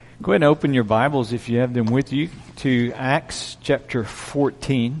Go ahead and open your Bibles, if you have them with you, to Acts chapter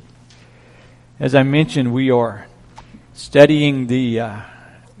 14. As I mentioned, we are studying the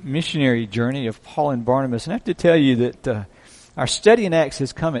missionary journey of Paul and Barnabas. And I have to tell you that our study in Acts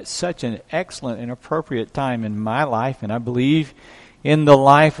has come at such an excellent and appropriate time in my life, and I believe in the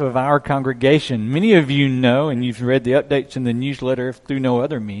life of our congregation. Many of you know, and you've read the updates in the newsletter if through no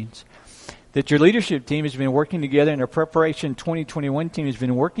other means, that your leadership team has been working together, and our Preparation 2021 team has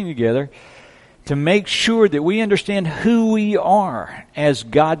been working together to make sure that we understand who we are as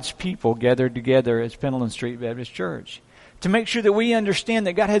God's people gathered together as Pendleton Street Baptist Church. To make sure that we understand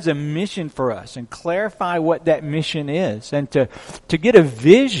that God has a mission for us and clarify what that mission is, and to get a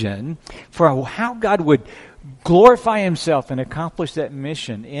vision for how God would glorify Himself and accomplish that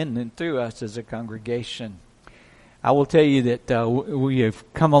mission in and through us as a congregation. I will tell you that we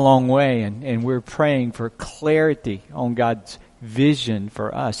have come a long way, and we're praying for clarity on God's vision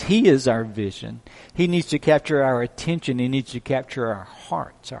for us. He is our vision. He needs to capture our attention. He needs to capture our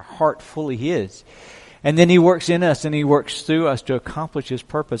hearts, our heart fully His. And then He works in us and He works through us to accomplish His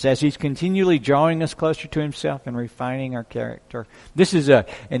purpose as He's continually drawing us closer to Himself and refining our character. This is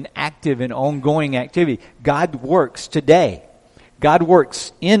an active and ongoing activity. God works today. God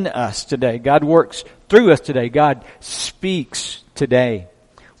works in us today. God works through us today. God speaks today.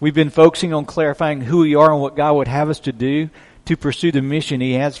 We've been focusing on clarifying who we are and what God would have us to do to pursue the mission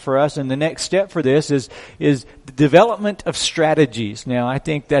He has for us. And the next step for this is the development of strategies. Now, I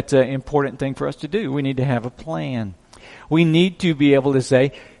think that's an important thing for us to do. We need to have a plan. We need to be able to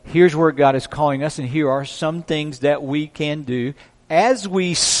say, here's where God is calling us, and here are some things that we can do as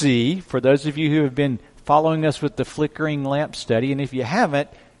we see, for those of you who have been following us with the Flickering Lamp study, and if you haven't,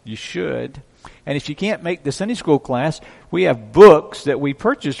 you should. And if you can't make the Sunday school class, we have books that we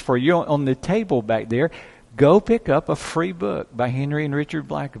purchased for you on the table back there. Go pick up a free book by Henry and Richard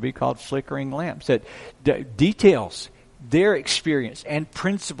Blackaby called Flickering Lamps that details their experience and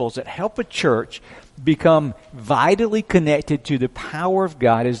principles that help a church become vitally connected to the power of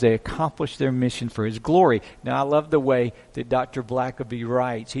God as they accomplish their mission for His glory. Now, I love the way that Dr. Blackaby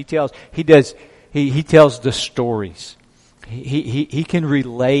writes. He tells the stories. He can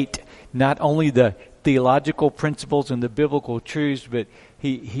relate not only the theological principles and the biblical truths, but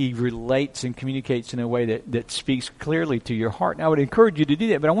he relates and communicates in a way that speaks clearly to your heart. And I would encourage you to do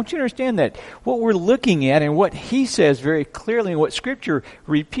that. But I want you to understand that what we're looking at and what he says very clearly and what Scripture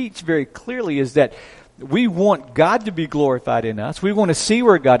repeats very clearly is that we want God to be glorified in us. We want to see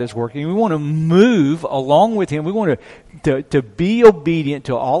where God is working. We want to move along with Him. We want to be obedient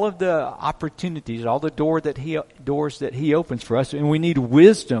to all of the opportunities, all the doors that He opens for us. And we need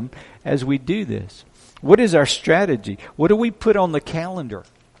wisdom as we do this. What is our strategy? What do we put on the calendar?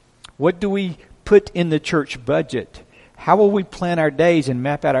 What do we put in the church budget? How will we plan our days and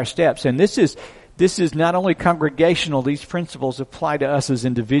map out our steps? And this is not only congregational. These principles apply to us as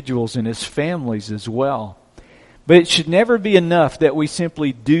individuals and as families as well. But it should never be enough that we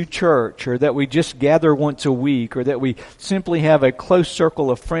simply do church, or that we just gather once a week, or that we simply have a close circle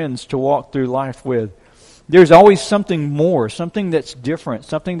of friends to walk through life with. There's always something more, something that's different,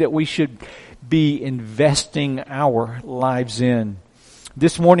 something that we should be investing our lives in.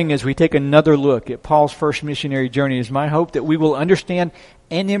 This morning, as we take another look at Paul's first missionary journey, it is my hope that we will understand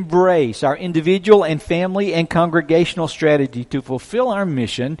and embrace our individual and family and congregational strategy to fulfill our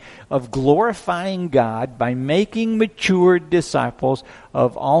mission of glorifying God by making mature disciples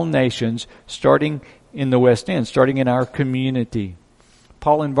of all nations, starting in the West End, starting in our community.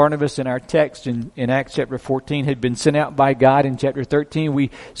 Paul and Barnabas in our text in Acts chapter 14 had been sent out by God. In chapter 13,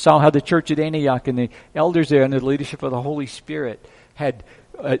 we saw how the church at Antioch and the elders there under the leadership of the Holy Spirit had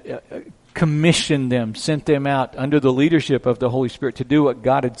commissioned them, sent them out under the leadership of the Holy Spirit to do what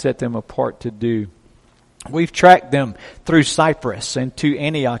God had set them apart to do. We've tracked them through Cyprus and to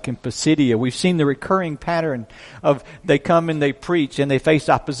Antioch and Pisidia. We've seen the recurring pattern of they come and they preach and they face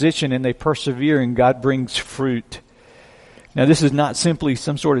opposition and they persevere and God brings fruit. Now, this is not simply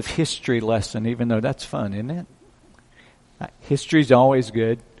some sort of history lesson, even though that's fun, isn't it? History's always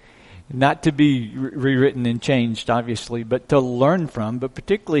good. Not to be rewritten and changed, obviously, but to learn from. But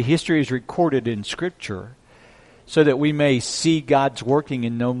particularly, history is recorded in Scripture so that we may see God's working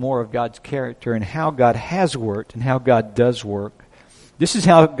and know more of God's character and how God has worked and how God does work. This is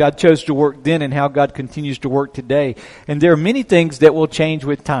how God chose to work then and how God continues to work today. And there are many things that will change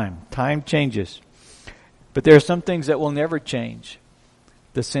with time. Time changes. But there are some things that will never change.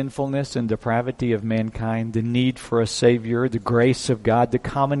 The sinfulness and depravity of mankind, the need for a Savior, the grace of God, the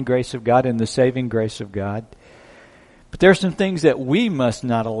common grace of God and the saving grace of God. But there are some things that we must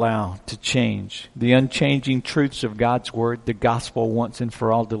not allow to change. The unchanging truths of God's Word, the gospel once and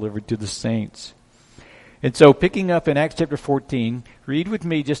for all delivered to the saints. And so picking up in Acts chapter 14, read with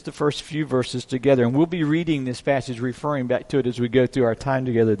me just the first few verses together. And we'll be reading this passage, referring back to it as we go through our time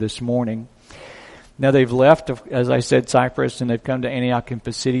together this morning. Now they've left, as I said, Cyprus, and they've come to Antioch and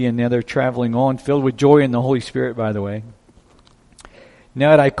Pisidia, and now they're traveling on, filled with joy in the Holy Spirit, by the way.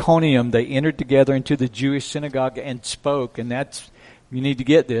 Now at Iconium, they entered together into the Jewish synagogue and spoke. And that's, you need to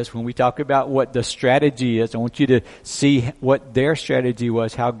get this. When we talk about what the strategy is, I want you to see what their strategy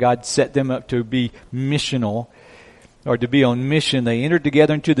was, how God set them up to be missional, or to be on mission. They entered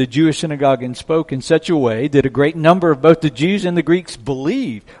together into the Jewish synagogue and spoke in such a way that a great number of both the Jews and the Greeks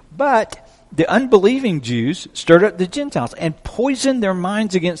believed. But the unbelieving Jews stirred up the Gentiles and poisoned their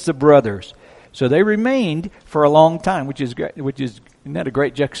minds against the brothers. So they remained for a long time, which is isn't that a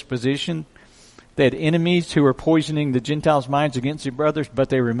great juxtaposition? They had enemies who were poisoning the Gentiles' minds against their brothers, but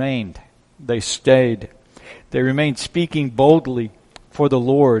they remained. They stayed. They remained speaking boldly for the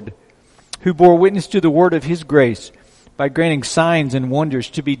Lord, who bore witness to the word of His grace by granting signs and wonders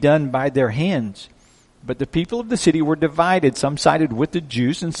to be done by their hands. But the people of the city were divided. Some sided with the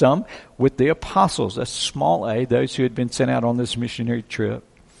Jews and some with the apostles. That's small a, those who had been sent out on this missionary trip.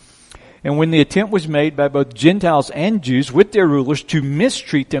 And when the attempt was made by both Gentiles and Jews with their rulers to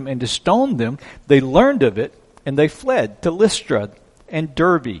mistreat them and to stone them, they learned of it and they fled to Lystra and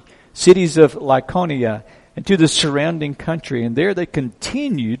Derbe, cities of Lycaonia, and to the surrounding country. And there they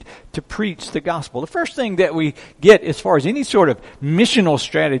continued to preach the gospel. The first thing that we get as far as any sort of missional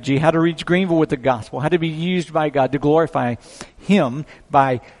strategy, how to reach Greenville with the gospel, how to be used by God to glorify Him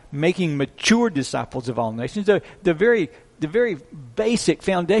by making mature disciples of all nations. The very basic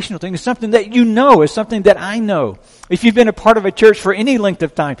foundational thing is something that you know, is something that I know. If you've been a part of a church for any length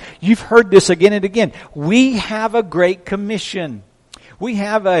of time, you've heard this again and again. We have a great commission. We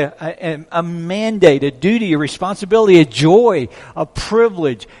have a mandate, a duty, a responsibility, a joy, a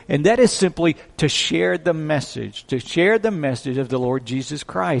privilege, and that is simply to share the message of the Lord Jesus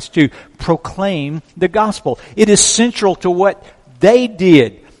Christ, to proclaim the gospel. It is central to what they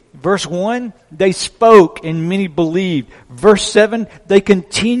did. Verse 1, they spoke and many believed. Verse 7, they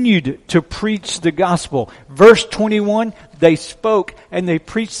continued to preach the gospel. Verse 21, they spoke and they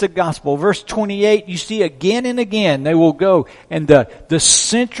preached the gospel. Verse 28, you see again and again they will go. And the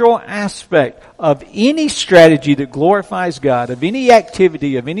central aspect of any strategy that glorifies God, of any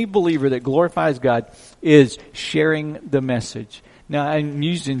activity, of any believer that glorifies God, is sharing the message. Now, I'm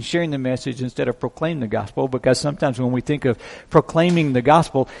using sharing the message instead of proclaiming the gospel, because sometimes when we think of proclaiming the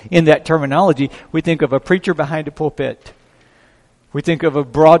gospel in that terminology, we think of a preacher behind a pulpit. We think of a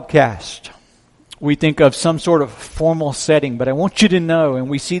broadcast. We think of some sort of formal setting. But I want you to know, and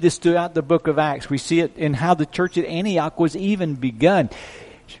we see this throughout the book of Acts, we see it in how the church at Antioch was even begun.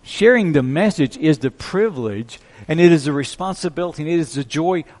 Sharing the message is the privilege, and it is the responsibility, and it is the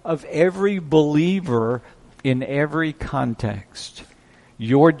joy of every believer in every context.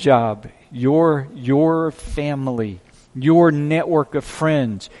 Your job, your family, your network of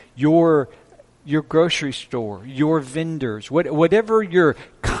friends, your grocery store, your vendors, whatever your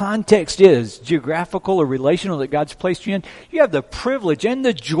context is, geographical or relational that God's placed you in, you have the privilege and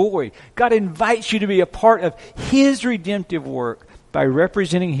the joy. God invites you to be a part of His redemptive work by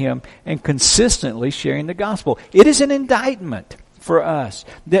representing Him and consistently sharing the gospel. It is an indictment for us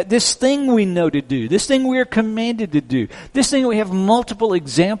that this thing we know to do, this thing we are commanded to do, this thing we have multiple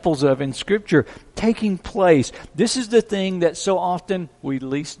examples of in Scripture taking place, this is the thing that so often we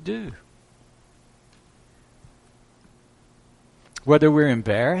least do. Whether we're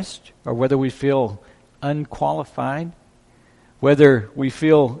embarrassed or whether we feel unqualified, whether we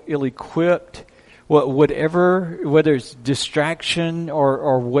feel ill-equipped, whatever, whether it's distraction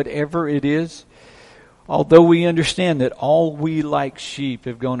or whatever it is, although we understand that all we like sheep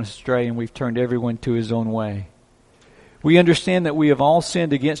have gone astray and we've turned everyone to his own way. We understand that we have all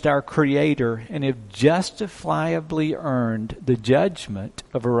sinned against our Creator and have justifiably earned the judgment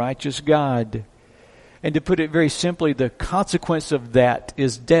of a righteous God. And to put it very simply, the consequence of that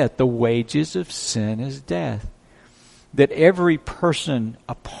is death. The wages of sin is death. That every person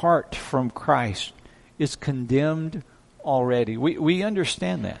apart from Christ is condemned already. We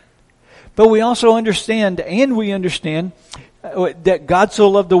understand that. But we also understand, that God so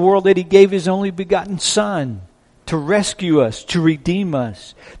loved the world that He gave His only begotten Son to rescue us, to redeem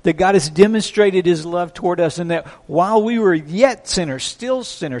us. That God has demonstrated His love toward us, and that while we were yet sinners, still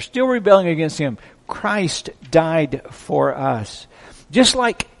rebelling against Him, Christ died for us. Just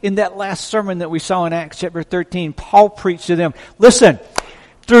like in that last sermon that we saw in Acts chapter 13, Paul preached to them, listen,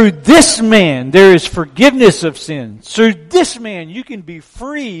 Through this man, there is forgiveness of sins. Through this man, you can be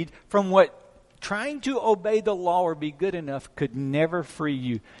freed from what trying to obey the law or be good enough could never free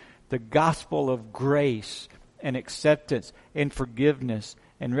you. The gospel of grace and acceptance and forgiveness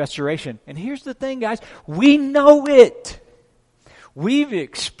and restoration. And here's the thing, guys. We know it. We've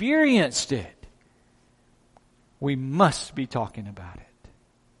experienced it. We must be talking about it.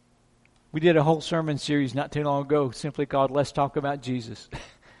 We did a whole sermon series not too long ago simply called Let's Talk About Jesus.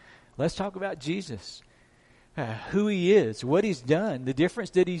 Let's talk about Jesus. Who He is, what He's done, the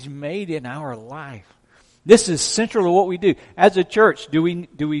difference that He's made in our life. This is central to what we do. As a church, do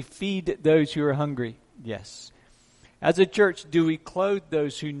we feed those who are hungry? Yes. As a church, do we clothe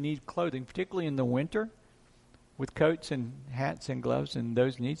those who need clothing, particularly in the winter, with coats and hats and gloves and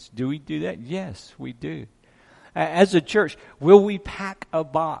those needs? Do we do that? Yes, we do. As a church, will we pack a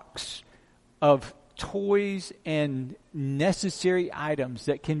box of toys and necessary items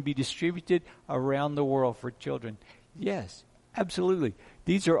that can be distributed around the world for children? Yes, absolutely.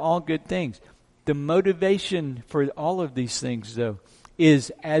 These are all good things. The motivation for all of these things, though,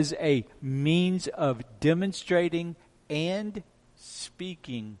 is as a means of demonstrating and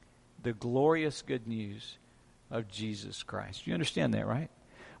speaking the glorious good news of Jesus Christ. You understand that, right?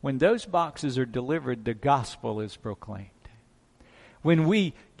 When those boxes are delivered, the gospel is proclaimed. When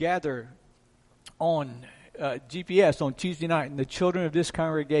we gather on GPS on Tuesday night, and the children of this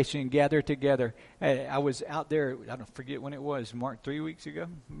congregation gather together. I was out there, I don't forget when it was, Mark, 3 weeks ago,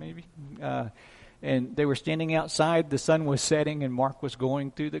 maybe? And they were standing outside, the sun was setting, and Mark was going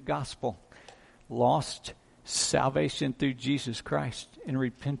through the gospel. Lost salvation through Jesus Christ and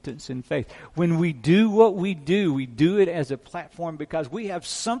repentance and faith. When we do what we do it as a platform because we have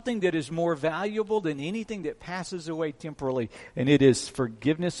something that is more valuable than anything that passes away temporally, and it is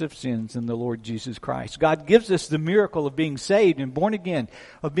forgiveness of sins in the Lord Jesus Christ. God gives us the miracle of being saved and born again,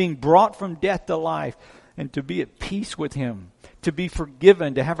 of being brought from death to life, and to be at peace with Him, to be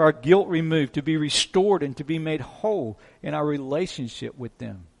forgiven, to have our guilt removed, to be restored, and to be made whole in our relationship with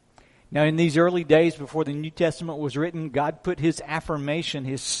them. Now, in these early days before the New Testament was written, God put His affirmation,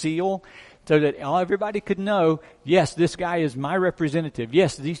 His seal, so that everybody could know, yes, this guy is my representative.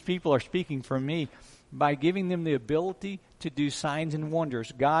 Yes, these people are speaking for me. By giving them the ability to do signs and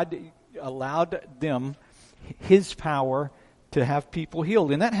wonders, God allowed them His power to have people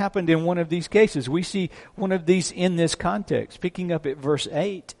healed. And that happened in one of these cases. We see one of these in this context. Picking up at verse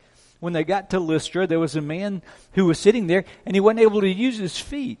 8, when they got to Lystra, there was a man who was sitting there, and he wasn't able to use his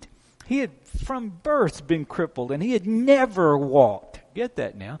feet. He had from birth been crippled, and he had never walked. Get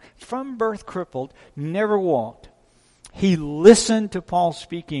that now. From birth crippled, never walked. He listened to Paul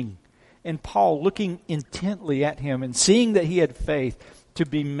speaking, and Paul, looking intently at him and seeing that he had faith to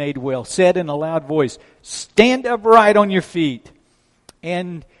be made well, said in a loud voice, "Stand upright on your feet."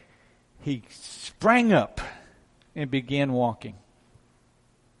 And he sprang up and began walking.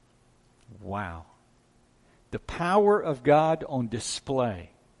 Wow. The power of God on display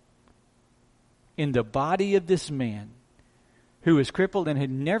in the body of this man who was crippled and had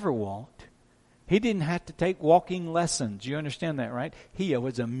never walked. He didn't have to take walking lessons. You understand that, right? He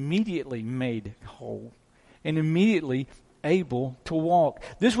was immediately made whole and immediately able to walk.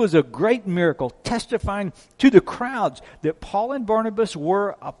 This was a great miracle, testifying to the crowds that Paul and Barnabas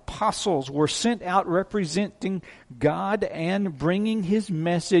were apostles, were sent out representing God and bringing His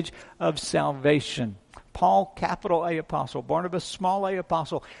message of salvation. Paul, capital A apostle, Barnabas, small a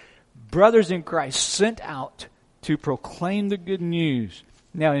apostle, brothers in Christ sent out to proclaim the good news.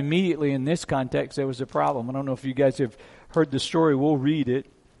 Now, immediately in this context, there was a problem. I don't know if you guys have heard the story. We'll read it.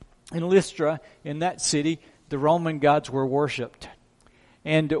 In Lystra, in that city, the Roman gods were worshipped.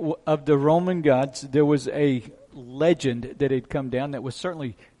 And of the Roman gods, there was a legend that had come down that was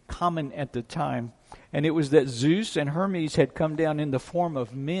certainly common at the time. And it was that Zeus and Hermes had come down in the form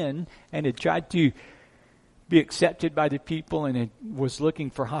of men and had tried to be accepted by the people, and it was looking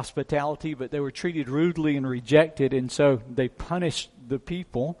for hospitality, but they were treated rudely and rejected, and so they punished the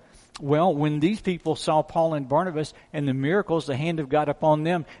people. Well, when these people saw Paul and Barnabas and the miracles, the hand of God upon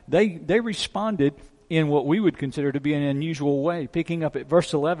them, they responded in what we would consider to be an unusual way. Picking up at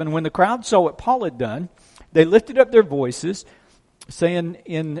verse 11, when the crowd saw what Paul had done, they lifted up their voices, saying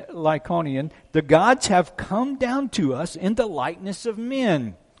in Lycaonian, "The gods have come down to us in the likeness of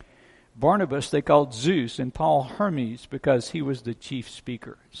men." Barnabas they called Zeus, and Paul Hermes, because he was the chief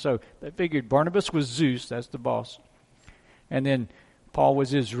speaker. So they figured Barnabas was Zeus, that's the boss. And then Paul was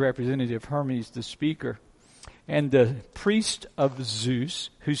his representative, Hermes the speaker. And the priest of Zeus,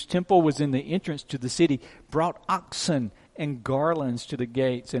 whose temple was in the entrance to the city, brought oxen and garlands to the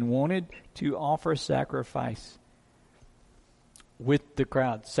gates and wanted to offer sacrifice. with the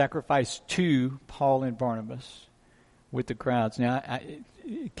crowd. Sacrifice to Paul and Barnabas with the crowds. Now,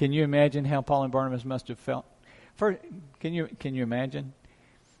 can you imagine how Paul and Barnabas must have felt? First, can you imagine?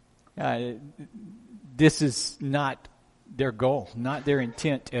 This is not their goal, not their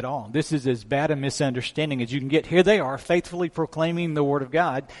intent at all. This is as bad a misunderstanding as you can get. Here they are, faithfully proclaiming the Word of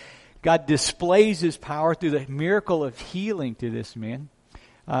God. God displays His power through the miracle of healing to this man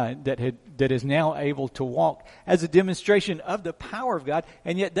that is now able to walk as a demonstration of the power of God,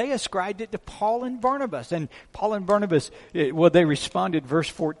 and yet they ascribed it to Paul and Barnabas. And Paul and Barnabas, they responded, verse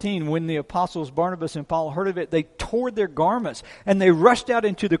 14, when the apostles Barnabas and Paul heard of it, they tore their garments, and they rushed out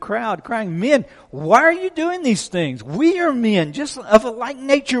into the crowd, crying, "Men, why are you doing these things? We are men, just of a like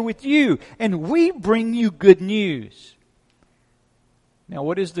nature with you, and we bring you good news." Now,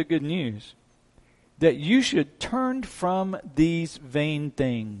 what is the good news? That you should turn from these vain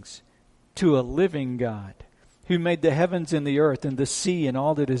things to a living God, who made the heavens and the earth and the sea and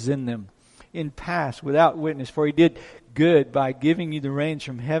all that is in them, in past without witness. For He did good by giving you the rains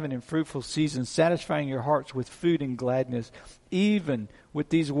from heaven in fruitful seasons, satisfying your hearts with food and gladness. Even with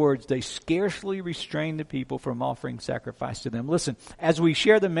these words, they scarcely restrained the people from offering sacrifice to them. Listen, as we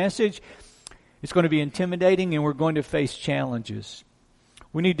share the message, it's going to be intimidating and we're going to face challenges.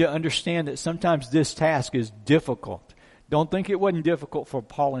 We need to understand that sometimes this task is difficult. Don't think it wasn't difficult for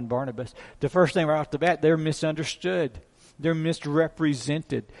Paul and Barnabas. The first thing right off the bat, they're misunderstood. They're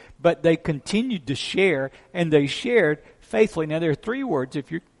misrepresented. But they continued to share, and they shared faithfully. Now, there are three words,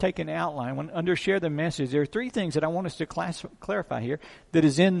 if you're taking an outline, under share the message, there are three things that I want us to clarify here that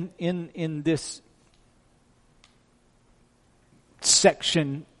is in this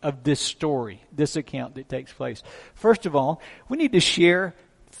section of this story, this account that takes place. First of all, we need to share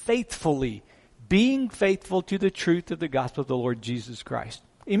faithfully, being faithful to the truth of the gospel of the Lord Jesus Christ.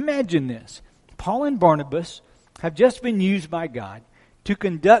 Imagine this. Paul and Barnabas have just been used by God to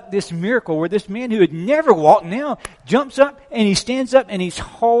conduct this miracle where this man who had never walked now jumps up and he stands up and he's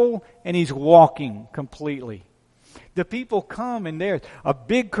whole and he's walking completely. The people come and there's a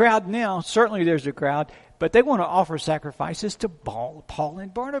big crowd now. Certainly there's a crowd. But they want to offer sacrifices to Paul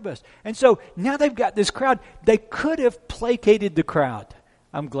and Barnabas. And so now they've got this crowd. They could have placated the crowd.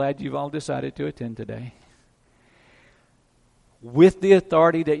 I'm glad you've all decided to attend today. With the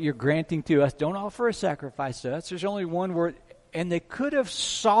authority that you're granting to us, don't offer a sacrifice to us. There's only one word. And they could have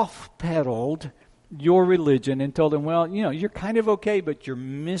soft-pedaled your religion and told them, well, you're kind of okay, but you're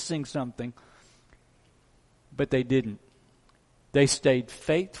missing something. But they didn't. They stayed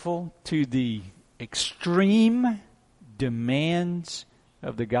faithful to the extreme demands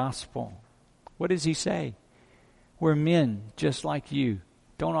of the gospel. What does he say? We're men just like you.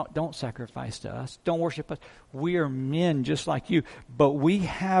 Don't sacrifice to us. Don't worship us. We are men just like you. But we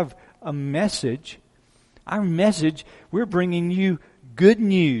have a message. Our message, we're bringing you good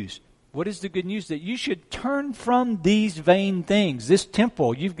news. What is the good news? That you should turn from these vain things. This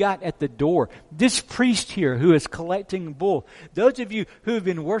temple you've got at the door. This priest here who is collecting bull. Those of you who have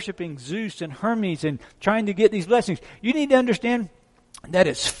been worshiping Zeus and Hermes and trying to get these blessings. You need to understand that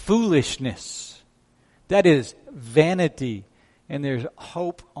it's foolishness. That is vanity. And there's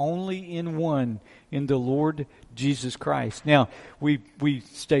hope only in one, in the Lord Jesus Christ. Now, we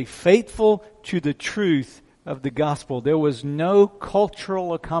stay faithful to the truth of the gospel. There was no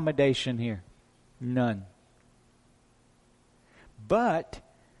cultural accommodation here. None. But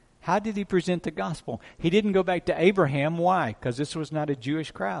how did he present the gospel? He didn't go back to Abraham. Why? Because this was not a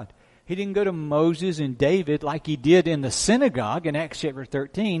Jewish crowd. He didn't go to Moses and David like he did in the synagogue in Acts chapter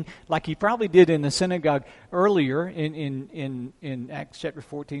 13, like he probably did in the synagogue earlier in Acts chapter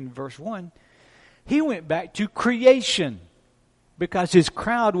 14, verse 1. He went back to creation because his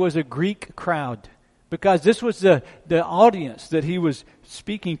crowd was a Greek crowd. Because this was the audience that he was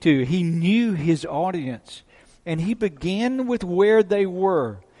speaking to. He knew his audience. And he began with where they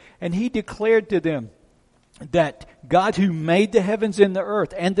were. And he declared to them that God who made the heavens and the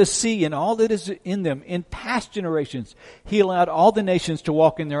earth and the sea and all that is in them in past generations, He allowed all the nations to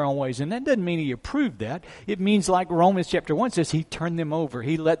walk in their own ways. And that doesn't mean He approved that. It means, like Romans chapter 1 says, He turned them over.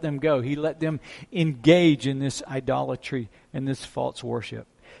 He let them go. He let them engage in this idolatry and this false worship.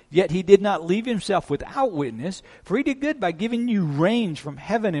 Yet He did not leave Himself without witness, for He did good by giving you rains from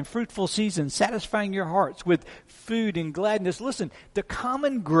heaven in fruitful seasons, satisfying your hearts with food and gladness. Listen, the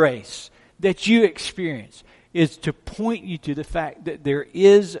common grace that you experience is to point you to the fact that there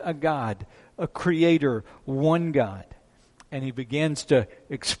is a God, a creator, one God. And He begins to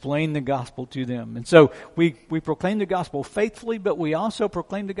explain the gospel to them. And so we proclaim the gospel faithfully, but we also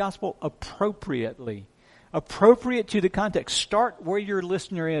proclaim the gospel appropriately. appropriate to the context. Start where your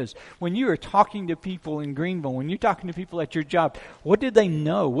listener is. When you are talking to people in Greenville, when you're talking to people at your job, what did they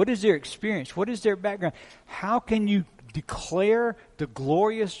know? What is their experience? What is their background? How can you declare the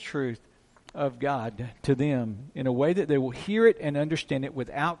glorious truth of God to them in a way that they will hear it and understand it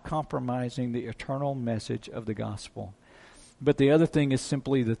without compromising the eternal message of the gospel? But the other thing is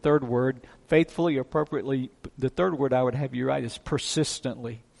simply the third word, faithfully, appropriately. The third word I would have you write is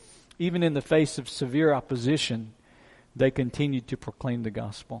persistently. Even in the face of severe opposition, they continued to proclaim the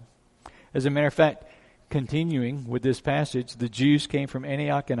gospel. As a matter of fact, continuing with this passage, the Jews came from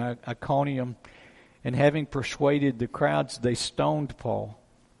Antioch and Iconium, and having persuaded the crowds, they stoned Paul.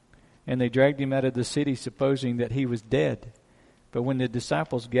 And they dragged him out of the city, supposing that he was dead. But when the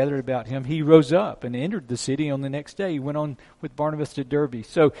disciples gathered about him, he rose up and entered the city on the next day. He went on with Barnabas to Derbe.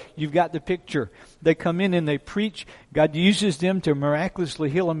 So you've got the picture. They come in and they preach. God uses them to miraculously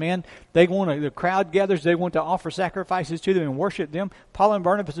heal a man. The crowd gathers. They want to offer sacrifices to them and worship them. Paul and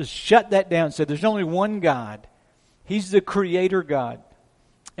Barnabas just shut that down and said, there's only one God. He's the creator God.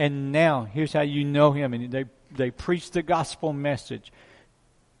 And now, here's how you know him. And they preach the gospel message.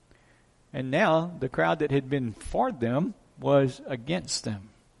 And now, the crowd that had been for them was against them,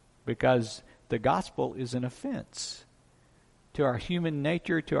 because the gospel is an offense to our human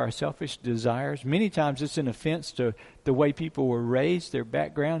nature, to our selfish desires. Many times it's an offense to the way people were raised, their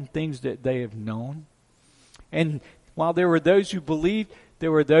background, things that they have known. And while there were those who believed,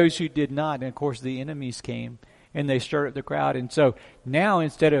 there were those who did not. And of course the enemies came and they stirred up the crowd. And so now,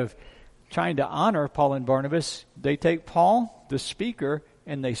 instead of trying to honor Paul and Barnabas, they take Paul, the speaker,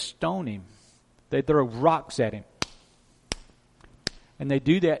 and they stone him. They throw rocks at him. And they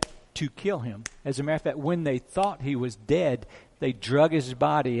do that to kill him. As a matter of fact, when they thought he was dead, they drug his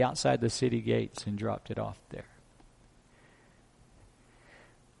body outside the city gates and dropped it off there.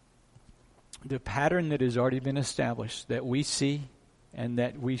 The pattern that has already been established, that we see and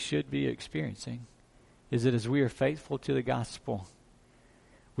that we should be experiencing, is that as we are faithful to the gospel,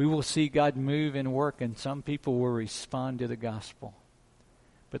 we will see God move and work, and some people will respond to the gospel.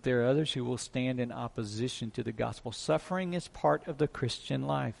 But there are others who will stand in opposition to the gospel. Suffering is part of the Christian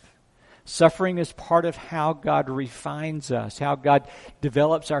life. Suffering is part of how God refines us, how God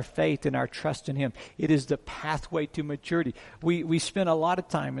develops our faith and our trust in Him. It is the pathway to maturity. We spent a lot of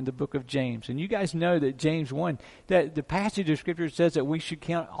time in the book of James, and you guys know that James 1, that the passage of Scripture says that we should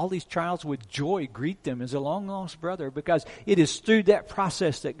count all these trials with joy, greet them as a long-lost brother, because it is through that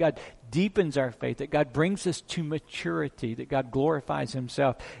process that God deepens our faith, that God brings us to maturity, that God glorifies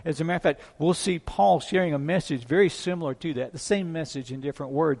Himself. As a matter of fact, we'll see Paul sharing a message very similar to that, the same message in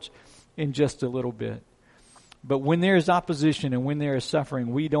different words, in just a little bit. But when there is opposition and when there is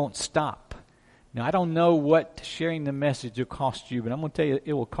suffering, we don't stop. Now, I don't know what sharing the message will cost you, but I'm going to tell you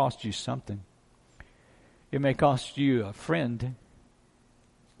it will cost you something. It may cost you a friend.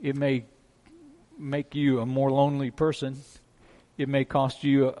 It may make you a more lonely person. It may cost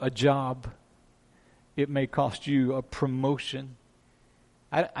you a job. It may cost you a promotion.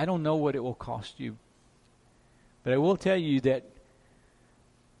 I don't know what it will cost you. But I will tell you that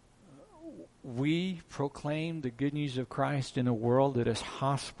we proclaim the good news of Christ in a world that is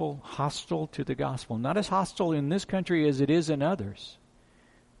hostile to the gospel. Not as hostile in this country as it is in others.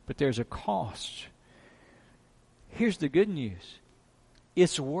 But there's a cost. Here's the good news.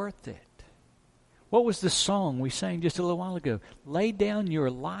 It's worth it. What was the song we sang just a little while ago? Lay down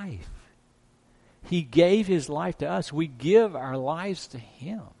your life. He gave His life to us. We give our lives to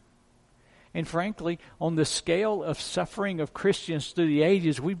Him. And frankly, on the scale of suffering of Christians through the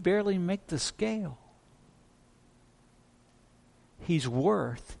ages, we barely make the scale. He's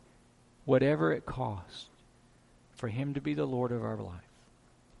worth whatever it costs for Him to be the Lord of our life,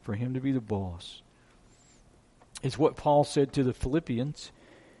 for Him to be the boss. It's what Paul said to the Philippians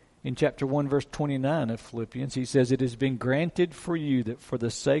in chapter 1, verse 29 of Philippians. He says, "It has been granted for you that for the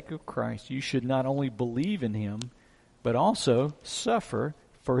sake of Christ you should not only believe in Him, but also suffer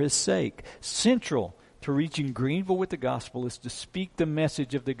for His sake." Central to reaching Greenville with the gospel is to speak the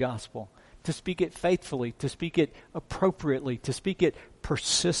message of the gospel, to speak it faithfully, to speak it appropriately, to speak it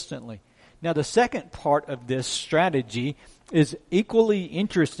persistently. Now, the second part of this strategy is equally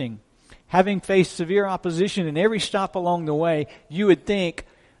interesting. Having faced severe opposition in every stop along the way, you would think,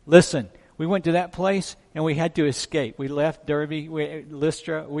 listen, we went to that place and we had to escape. We left Derbe,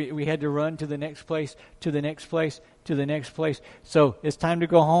 Lystra. We had to run to the next place, to the next place, to the next place. So it's time to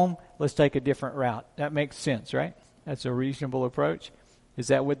go home. Let's take a different route. That makes sense, right? That's a reasonable approach. Is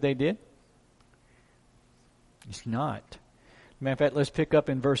that what they did? It's not. Matter of fact, let's pick up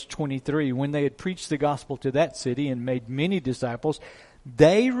in verse 23. When they had preached the gospel to that city and made many disciples,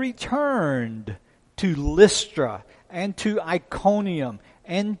 they returned to Lystra and to Iconium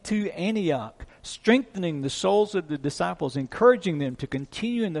and to Antioch, strengthening the souls of the disciples, encouraging them to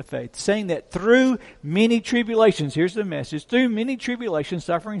continue in the faith, saying that through many tribulations, here's the message, through many tribulations,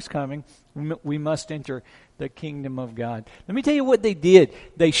 sufferings coming, we must enter the kingdom of God. Let me tell you what they did.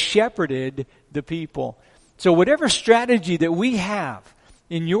 They shepherded the people. So whatever strategy that we have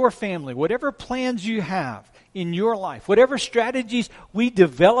in your family, whatever plans you have in your life, whatever strategies we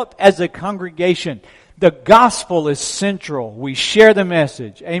develop as a congregation, the gospel is central. We share the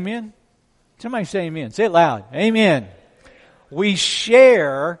message. Amen? Somebody say amen. Say it loud. Amen. We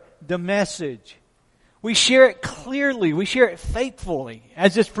share the message. We share it clearly. We share it faithfully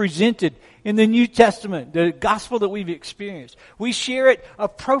as it's presented in the New Testament, the gospel that we've experienced. We share it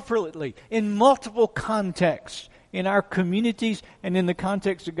appropriately in multiple contexts in our communities and in the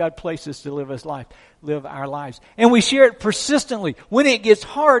context that God places to live our lives. And we share it persistently. When it gets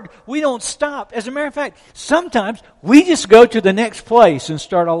hard, we don't stop. As a matter of fact, sometimes we just go to the next place and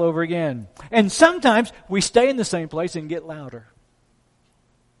start all over again. And sometimes we stay in the same place and get louder.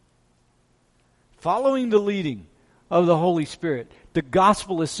 Following the leading of the Holy Spirit, the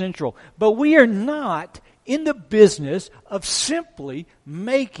gospel is central. But we are not in the business of simply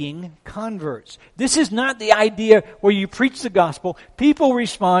making converts. This is not the idea where you preach the gospel, people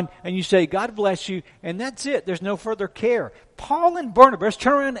respond, and you say, God bless you, and that's it. There's no further care. Paul and Barnabas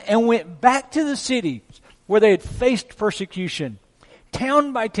turned around and went back to the cities where they had faced persecution,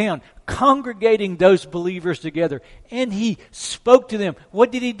 town by town, congregating those believers together. And he spoke to them. What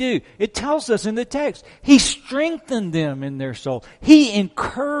did he do? It tells us in the text. He strengthened them in their soul. He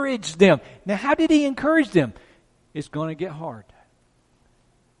encouraged them. Now, how did he encourage them? It's going to get hard.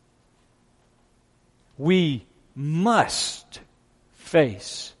 We must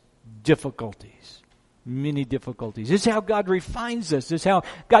face difficulties. Many difficulties. This is how God refines us. This is how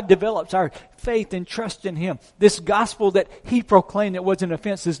God develops our faith and trust in Him. This gospel that He proclaimed that was an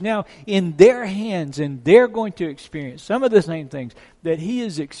offense is now in their hands, and they're going to experience some of the same things that He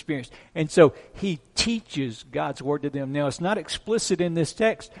has experienced. And so He teaches God's Word to them. Now, it's not explicit in this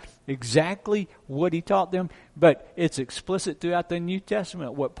text exactly what He taught them, but it's explicit throughout the New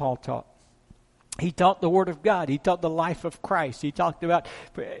Testament what Paul taught. He taught the Word of God. He taught the life of Christ. He talked about,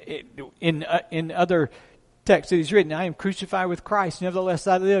 in other texts that he's written, I am crucified with Christ. Nevertheless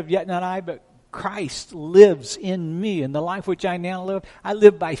I live, yet not I, but Christ lives in me. And the life which I now live, I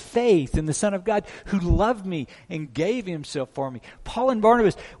live by faith in the Son of God who loved me and gave Himself for me. Paul and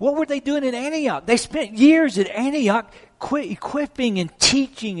Barnabas, what were they doing in Antioch? They spent years at Antioch equipping and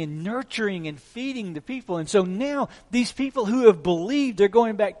teaching and nurturing and feeding the people. And so now these people who have believed, they're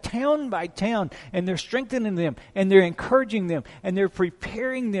going back town by town, and they're strengthening them, and they're encouraging them, and they're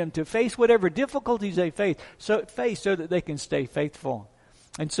preparing them to face whatever difficulties they face so that they can stay faithful.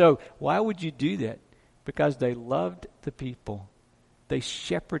 And so why would you do that? Because they loved the people. They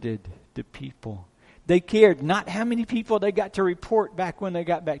shepherded the people. They cared not how many people they got to report back when they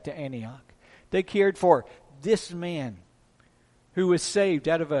got back to Antioch. They cared for this man who was saved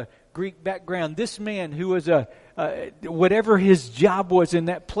out of a Greek background, this man who was whatever his job was in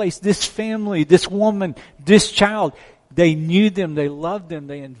that place, this family, this woman, this child. They knew them, they loved them,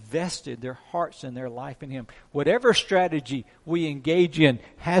 they invested their hearts and their life in Him. Whatever strategy we engage in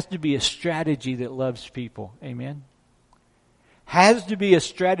has to be a strategy that loves people. Amen? Has to be a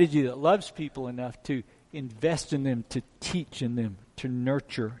strategy that loves people enough to invest in them, to teach in them, to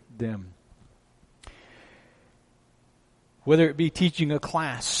nurture them. Whether it be teaching a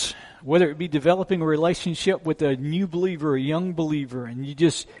class, whether it be developing a relationship with a new believer, a young believer, and you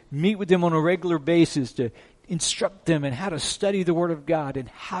just meet with them on a regular basis to instruct them in how to study the Word of God and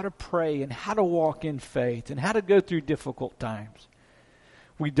how to pray and how to walk in faith and how to go through difficult times.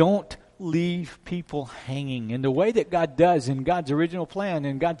 We don't leave people hanging in the way that God does in God's original plan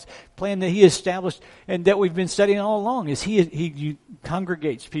and God's plan that He established and that we've been studying all along is He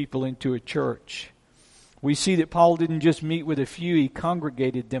congregates people into a church. We see that Paul didn't just meet with a few, he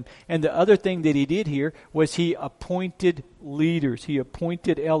congregated them. And the other thing that he did here was he appointed leaders. He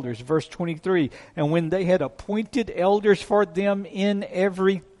appointed elders. Verse 23, and when they had appointed elders for them in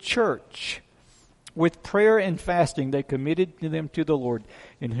every church, with prayer and fasting, they committed them to the Lord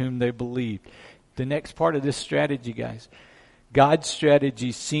in whom they believed. The next part of this strategy, guys, God's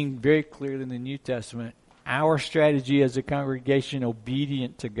strategy seen very clearly in the New Testament. Our strategy as a congregation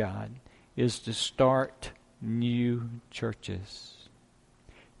obedient to God is to start new churches.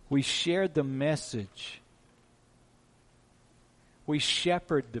 We share the message. We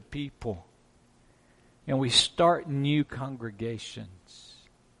shepherd the people. And we start new congregations.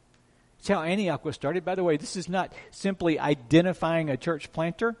 That's how Antioch was started. By the way, this is not simply identifying a church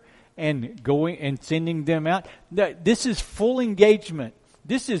planter and going and sending them out. This is full engagement.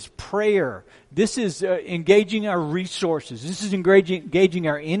 This is prayer. This is engaging our resources. This is engaging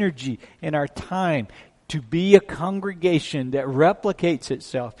our energy and our time to be a congregation that replicates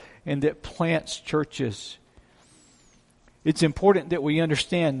itself and that plants churches. It's important that we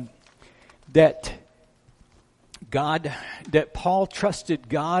understand that Paul trusted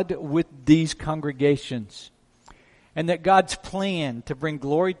God with these congregations, and that God's plan to bring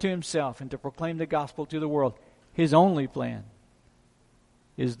glory to himself and to proclaim the gospel to the world, his only plan,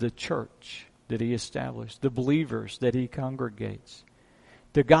 is the church that he established, the believers that he congregates.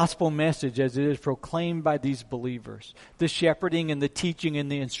 The gospel message as it is proclaimed by these believers, the shepherding and the teaching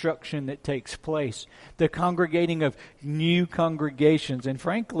and the instruction that takes place, the congregating of new congregations. And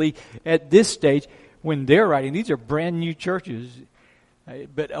frankly, at this stage, when they're writing, these are brand new churches.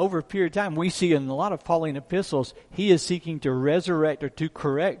 But over a period of time, we see in a lot of Pauline epistles, he is seeking to resurrect or to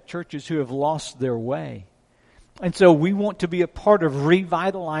correct churches who have lost their way. And so we want to be a part of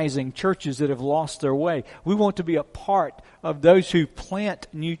revitalizing churches that have lost their way. We want to be a part of those who plant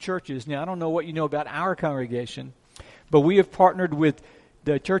new churches. Now, I don't know what you know about our congregation, but we have partnered with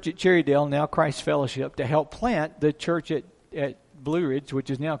the church at Cherrydale, now Christ Fellowship, to help plant the church at Blue Ridge,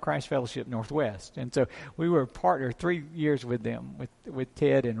 which is now Christ Fellowship Northwest. And so we were a partner 3 years with them, with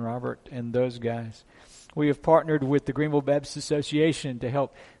Ted and Robert and those guys. We have partnered with the Greenville Baptist Association to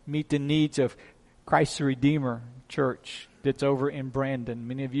help meet the needs of Christ the Redeemer Church that's over in Brandon.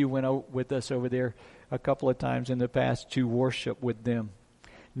 Many of you went with us over there a couple of times in the past to worship with them.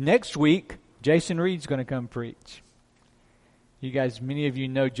 Next week, Jason Reed's going to come preach. You guys, many of you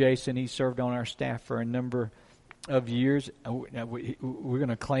know Jason. He served on our staff for a number of years. We're going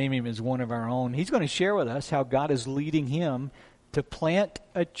to claim him as one of our own. He's going to share with us how God is leading him to plant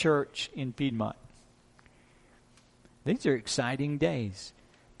a church in Piedmont. These are exciting days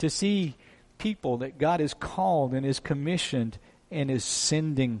to see people that God has called and is commissioned and is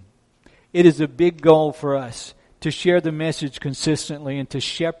sending. It is a big goal for us to share the message consistently and to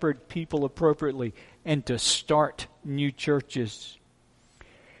shepherd people appropriately and to start new churches.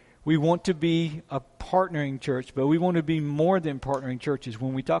 We want to be a partnering church, but we want to be more than partnering churches.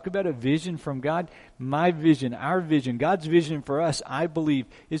 When we talk about a vision from God, my vision, our vision, God's vision for us, I believe,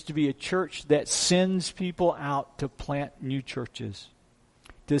 is to be a church that sends people out to plant new churches.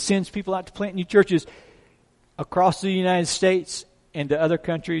 That sends people out to plant new churches across the United States and to other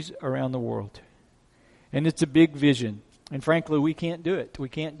countries around the world. And it's a big vision. And frankly, we can't do it. We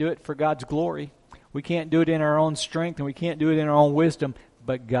can't do it for God's glory. We can't do it in our own strength, and we can't do it in our own wisdom,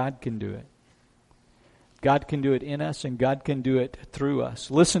 but God can do it. God can do it in us, and God can do it through us.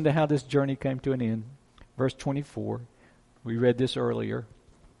 Listen to how this journey came to an end. Verse 24. We read this earlier.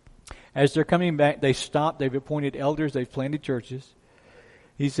 As they're coming back, they stopped. They've appointed elders. They've planted churches.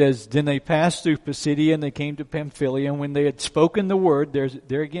 He says, then they passed through Pisidia and they came to Pamphylia. And when they had spoken the word,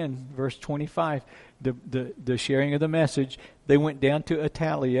 there again, verse 25, the sharing of the message, they went down to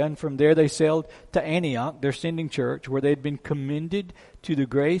Italia. And from there they sailed to Antioch, their sending church, where they had been commended to the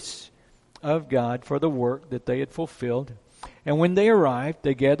grace of God for the work that they had fulfilled. And when they arrived,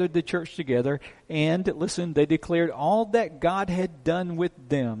 they gathered the church together. And, listen, they declared all that God had done with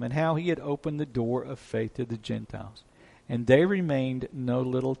them and how he had opened the door of faith to the Gentiles. And they remained no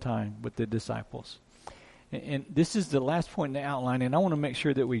little time with the disciples. And this is the last point in the outline, and I want to make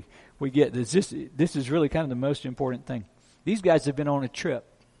sure that we get this. This is really kind of the most important thing. These guys have been on a trip,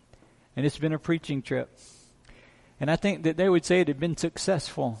 and it's been a preaching trip. And I think that they would say it had been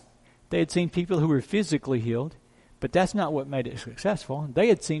successful. They had seen people who were physically healed, but that's not what made it successful. They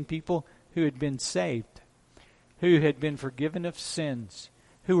had seen people who had been saved, who had been forgiven of sins,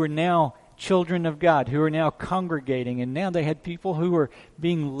 who were now children of God, who are now congregating, and now they had people who were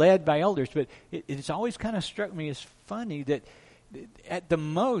being led by elders. But it's always kind of struck me as funny that at the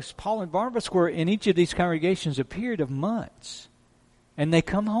most, Paul and Barnabas were in each of these congregations a period of months, and they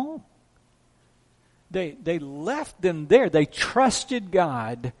come home. They left them there. They trusted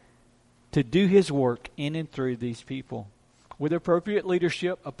God to do his work in and through these people. With appropriate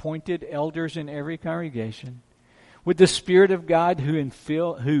leadership, appointed elders in every congregation. With the Spirit of God who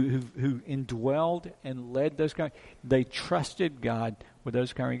indwelled and led those congregations, they trusted God with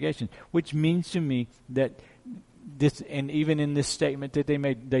those congregations. Which means to me that this, and even in this statement that they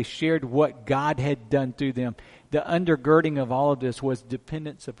made, they shared what God had done through them. The undergirding of all of this was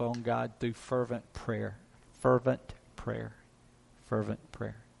dependence upon God through fervent prayer. Fervent prayer. Fervent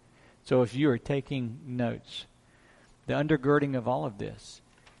prayer. So if you are taking notes, the undergirding of all of this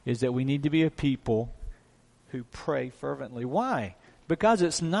is that we need to be a people who pray fervently. Why? Because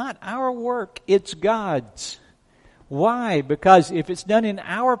it's not our work, it's God's. Why? Because if it's done in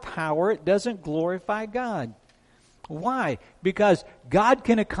our power, it doesn't glorify God. Why? Because God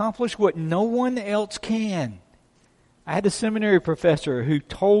can accomplish what no one else can. I had a seminary professor who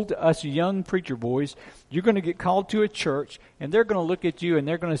told us young preacher boys, you're going to get called to a church, and they're going to look at you and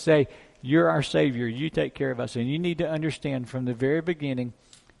they're going to say, you're our Savior, you take care of us. And you need to understand from the very beginning,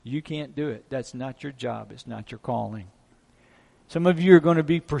 you can't do it. That's not your job. It's not your calling. Some of you are going to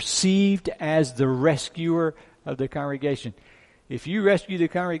be perceived as the rescuer of the congregation. If you rescue the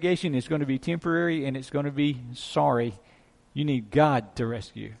congregation, it's going to be temporary and it's going to be sorry. You need God to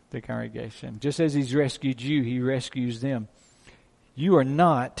rescue the congregation. Just as He's rescued you, He rescues them. You are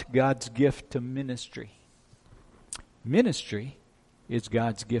not God's gift to ministry. Ministry is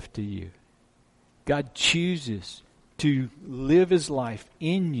God's gift to you. God chooses to live His life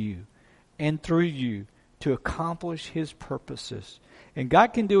in you and through you to accomplish His purposes. And God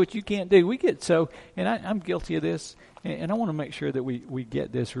can do what you can't do. We get so, and I'm guilty of this, and I want to make sure that we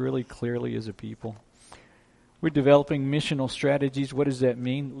get this really clearly as a people. We're developing missional strategies. What does that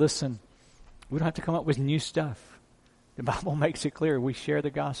mean? Listen, we don't have to come up with new stuff. The Bible makes it clear. We share the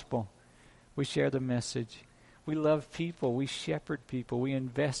gospel. We share the message. We love people. We shepherd people. We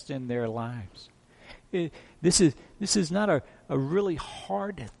invest in their lives. This is not a really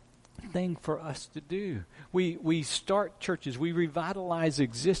hard thing for us to do. We start churches. We revitalize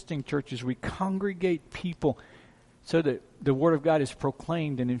existing churches. We congregate people so that the Word of God is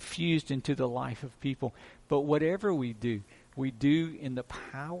proclaimed and infused into the life of people. But whatever we do in the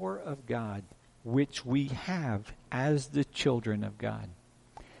power of God, which we have as the children of God.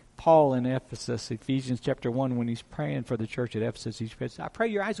 Paul in Ephesus, Ephesians chapter 1, when he's praying for the church at Ephesus, he says, I pray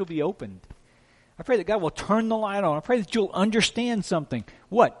your eyes will be opened. I pray that God will turn the light on. I pray that you'll understand something.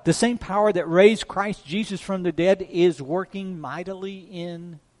 What? The same power that raised Christ Jesus from the dead is working mightily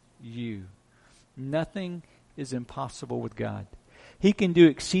in you. Nothing is impossible with God. He can do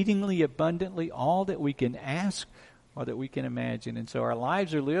exceedingly abundantly all that we can ask or that we can imagine. And so our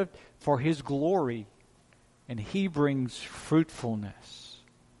lives are lived for His glory, and He brings fruitfulness.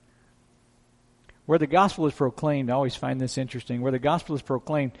 Where the gospel is proclaimed, I always find this interesting. Where the gospel is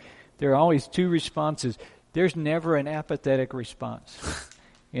proclaimed, there are always two responses. There's never an apathetic response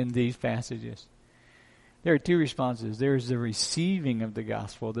in these passages. There are two responses. There's the receiving of the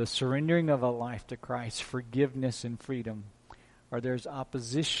gospel, the surrendering of a life to Christ, forgiveness and freedom. Or there's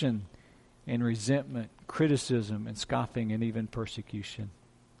opposition and resentment, criticism and scoffing and even persecution.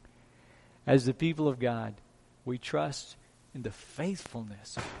 As the people of God, we trust in the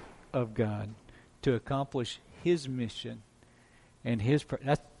faithfulness of God to accomplish His mission and His...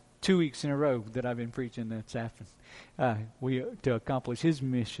 That's 2 weeks in a row that I've been preaching that's happened. To accomplish His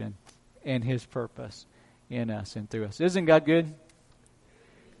mission and His purpose in us and through us. Isn't God good?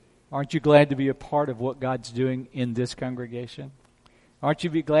 Aren't you glad to be a part of what God's doing in this congregation? Aren't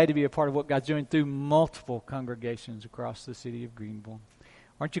you glad to be a part of what God's doing through multiple congregations across the city of Greenville?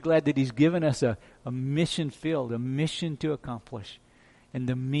 Aren't you glad that He's given us a mission field, a mission to accomplish, and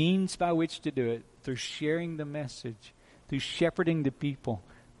the means by which to do it through sharing the message, through shepherding the people,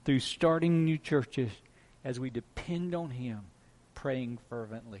 through starting new churches as we depend on Him, praying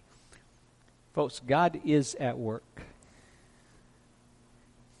fervently. Folks, God is at work.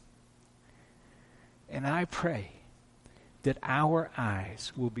 And I pray that our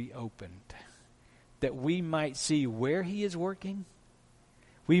eyes will be opened, that we might see where He is working,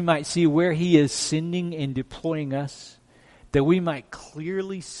 we might see where He is sending and deploying us, that we might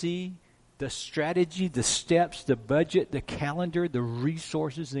clearly see the strategy, the steps, the budget, the calendar, the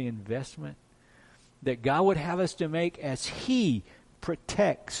resources, the investment that God would have us to make as He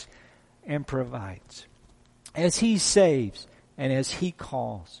protects and provides, as He saves and as He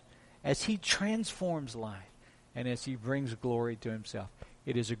calls, as He transforms life, and as He brings glory to Himself.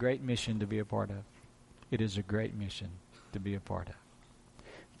 It is a great mission to be a part of. It is a great mission to be a part of.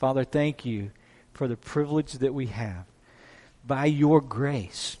 Father, thank You for the privilege that we have, by Your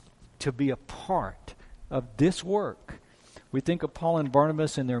grace, to be a part of this work. We think of Paul and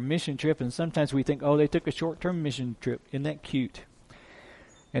Barnabas and their mission trip, and sometimes we think, oh, they took a short-term mission trip. Isn't that cute?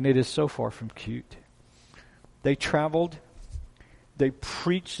 And it is so far from cute. They traveled, they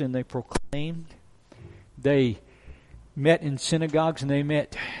preached and they proclaimed. They met in synagogues and they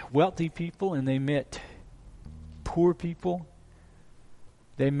met wealthy people and they met poor people.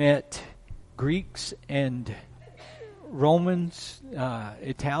 They met Greeks and Romans,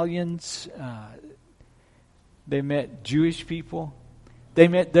 Italians. They met Jewish people. They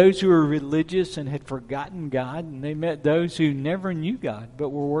met those who were religious and had forgotten God. And they met those who never knew God but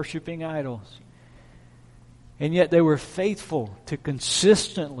were worshiping idols. And yet they were faithful to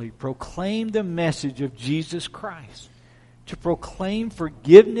consistently proclaim the message of Jesus Christ, to proclaim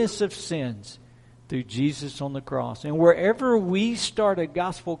forgiveness of sins through Jesus on the cross. And wherever we start a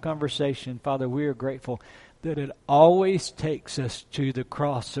gospel conversation, Father, we are grateful that it always takes us to the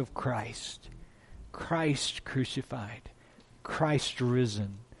cross of Christ. Christ crucified, Christ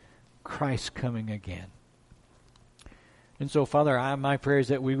risen, Christ coming again. And so, Father, my prayer is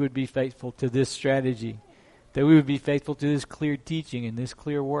that we would be faithful to this strategy, that we would be faithful to this clear teaching and this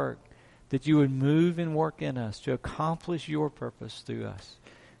clear work, that you would move and work in us to accomplish your purpose through us.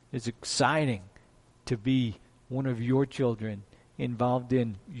 It's exciting to be one of your children involved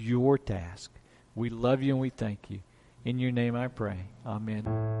in your task. We love you and we thank you. In your name I pray.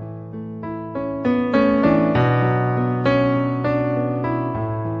 Amen.